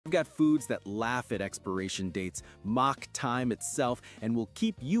We've got foods that laugh at expiration dates, mock time itself, and will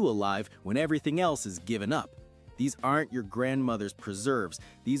keep you alive when everything else is given up. These aren't your grandmother's preserves.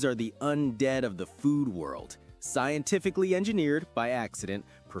 These are the undead of the food world. Scientifically engineered by accident,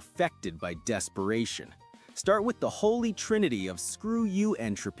 perfected by desperation. Start with the holy trinity of screw you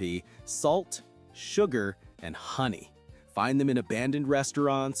entropy, salt, sugar, and honey. Find them in abandoned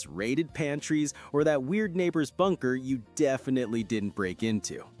restaurants, raided pantries, or that weird neighbor's bunker you definitely didn't break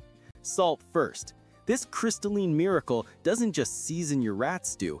into. Salt first. This crystalline miracle doesn't just season your rat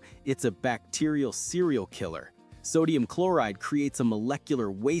stew, it's a bacterial serial killer. Sodium chloride creates a molecular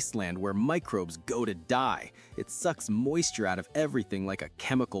wasteland where microbes go to die. It sucks moisture out of everything like a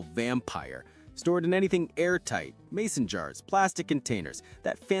chemical vampire. Stored in anything airtight, mason jars, plastic containers,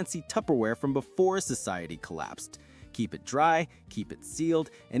 that fancy Tupperware from before society collapsed. Keep it dry, keep it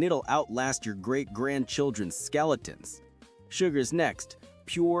sealed, and it'll outlast your great-grandchildren's skeletons. Sugar's next.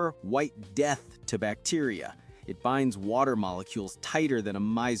 Pure white death to bacteria. It binds water molecules tighter than a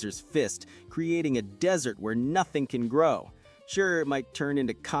miser's fist, creating a desert where nothing can grow. Sure, it might turn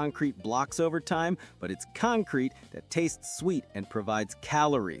into concrete blocks over time, but it's concrete that tastes sweet and provides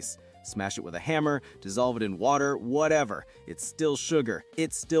calories. Smash it with a hammer, dissolve it in water, whatever. It's still sugar.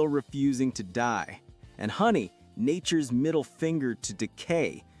 It's still refusing to die. And honey, nature's middle finger to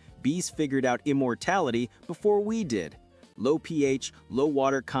decay. Bees figured out immortality before we did. Low pH, low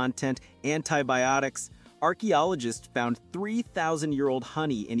water content, antibiotics. Archaeologists found 3,000-year-old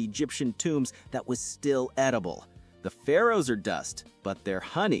honey in Egyptian tombs that was still edible. The pharaohs are dust, but their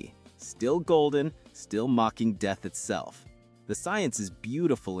honey, still golden, still mocking death itself. The science is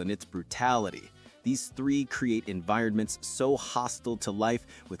beautiful in its brutality. These three create environments so hostile to life,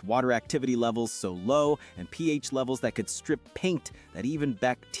 with water activity levels so low and pH levels that could strip paint that even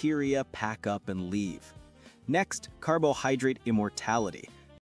bacteria pack up and leave. Next, carbohydrate immortality.